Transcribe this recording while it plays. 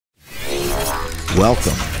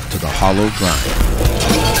Welcome to the Hollow Grind.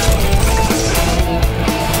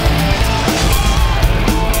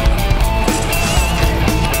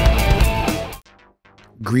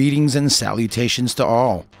 Greetings and salutations to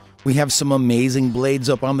all. We have some amazing blades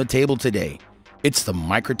up on the table today. It's the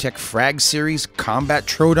Microtech Frag Series, Combat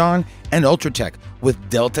Troodon, and Ultratech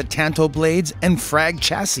with Delta Tanto blades and Frag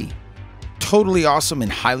chassis. Totally awesome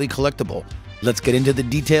and highly collectible. Let's get into the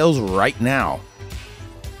details right now.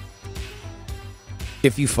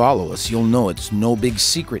 If you follow us, you'll know it's no big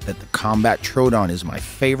secret that the Combat Troodon is my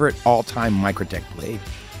favorite all-time Microtech blade.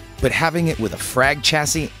 But having it with a Frag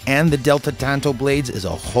chassis and the Delta Tanto blades is a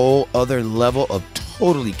whole other level of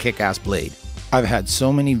totally kick-ass blade. I've had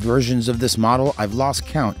so many versions of this model I've lost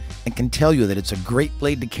count and can tell you that it's a great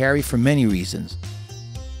blade to carry for many reasons.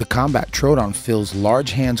 The Combat Troodon fills large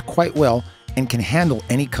hands quite well and can handle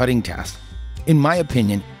any cutting task. In my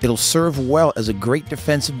opinion, it'll serve well as a great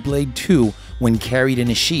defensive blade too when carried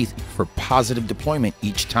in a sheath for positive deployment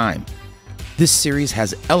each time. This series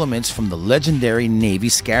has elements from the legendary Navy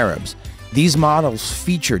Scarabs. These models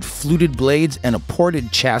featured fluted blades and a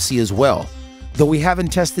ported chassis as well. Though we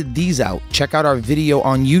haven't tested these out, check out our video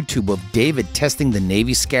on YouTube of David testing the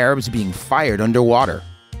Navy Scarabs being fired underwater.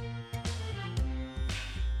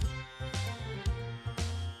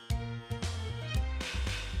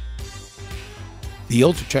 The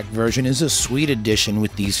Ultratech version is a sweet addition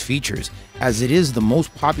with these features, as it is the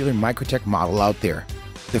most popular Microtech model out there.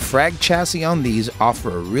 The Frag chassis on these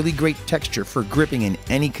offer a really great texture for gripping in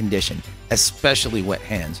any condition, especially wet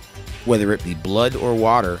hands. Whether it be blood or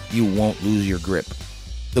water, you won't lose your grip.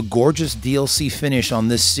 The gorgeous DLC finish on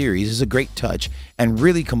this series is a great touch and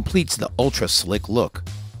really completes the ultra slick look.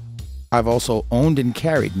 I've also owned and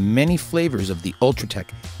carried many flavors of the Ultratech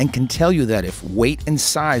and can tell you that if weight and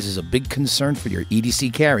size is a big concern for your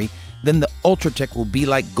EDC carry, then the Ultratech will be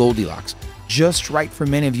like Goldilocks, just right for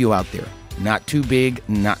many of you out there. Not too big,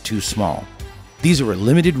 not too small. These are a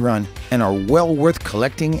limited run and are well worth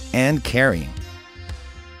collecting and carrying.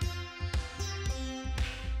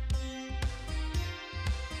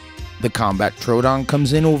 The Combat Troodon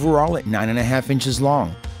comes in overall at 9.5 inches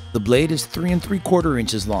long. The blade is 3 3/4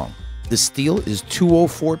 inches long. The steel is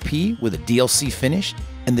 204P with a DLC finish,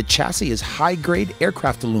 and the chassis is high-grade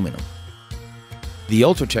aircraft aluminum. The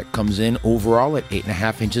Ultratech comes in overall at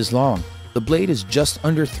 8.5 inches long. The blade is just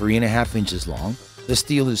under 3.5 inches long. The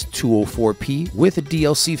steel is 204P with a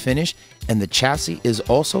DLC finish, and the chassis is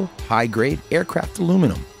also high-grade aircraft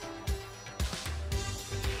aluminum.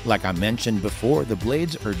 Like I mentioned before, the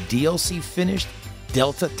blades are DLC finished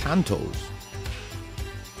Delta Tantos.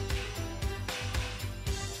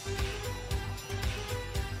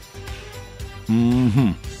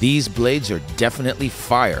 These blades are definitely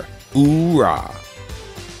fire. Oorah!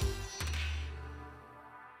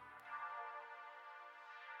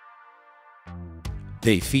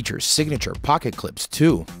 They feature signature pocket clips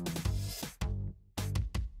too.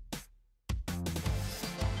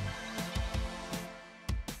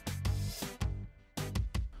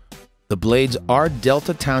 The blades are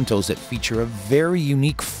Delta Tantos that feature a very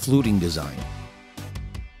unique fluting design.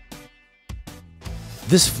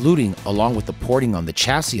 This fluting, along with the porting on the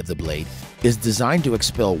chassis of the blade, is designed to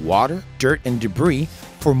expel water, dirt, and debris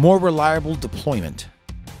for more reliable deployment.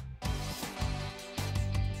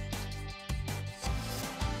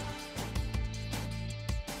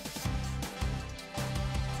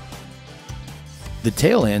 The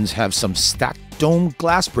tail ends have some stacked dome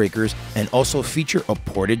glass breakers and also feature a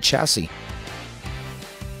ported chassis.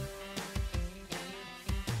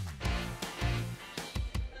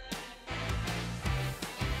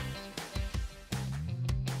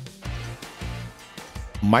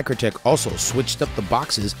 Microtech also switched up the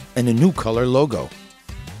boxes and a new color logo.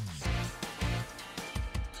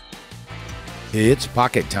 It's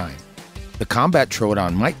pocket time. The Combat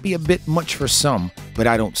Troodon might be a bit much for some, but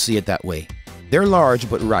I don't see it that way. They're large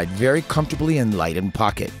but ride very comfortably and light in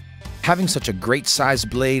pocket. Having such a great sized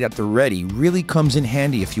blade at the ready really comes in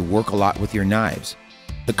handy if you work a lot with your knives.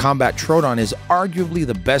 The Combat Troodon is arguably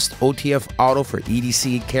the best OTF auto for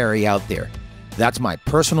EDC carry out there. That's my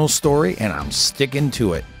personal story and I'm sticking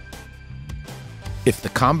to it. If the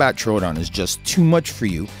Combat Troodon is just too much for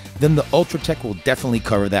you, then the Ultratech will definitely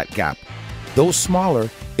cover that gap. Though smaller,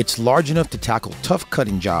 it's large enough to tackle tough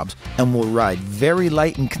cutting jobs and will ride very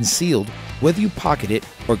light and concealed, whether you pocket it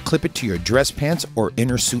or clip it to your dress pants or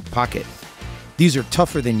inner suit pocket. These are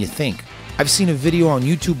tougher than you think. I've seen a video on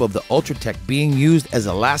YouTube of the Ultratech being used as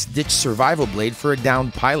a last-ditch survival blade for a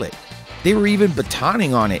downed pilot. They were even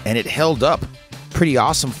batoning on it and it held up. Pretty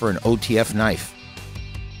awesome for an OTF knife.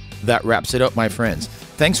 That wraps it up, my friends.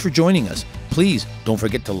 Thanks for joining us. Please don't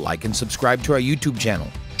forget to like and subscribe to our YouTube channel.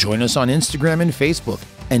 Join us on Instagram and Facebook.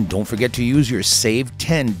 And don't forget to use your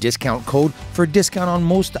SAVE10 discount code for a discount on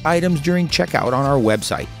most items during checkout on our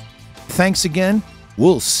website. Thanks again.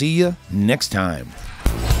 We'll see you next time.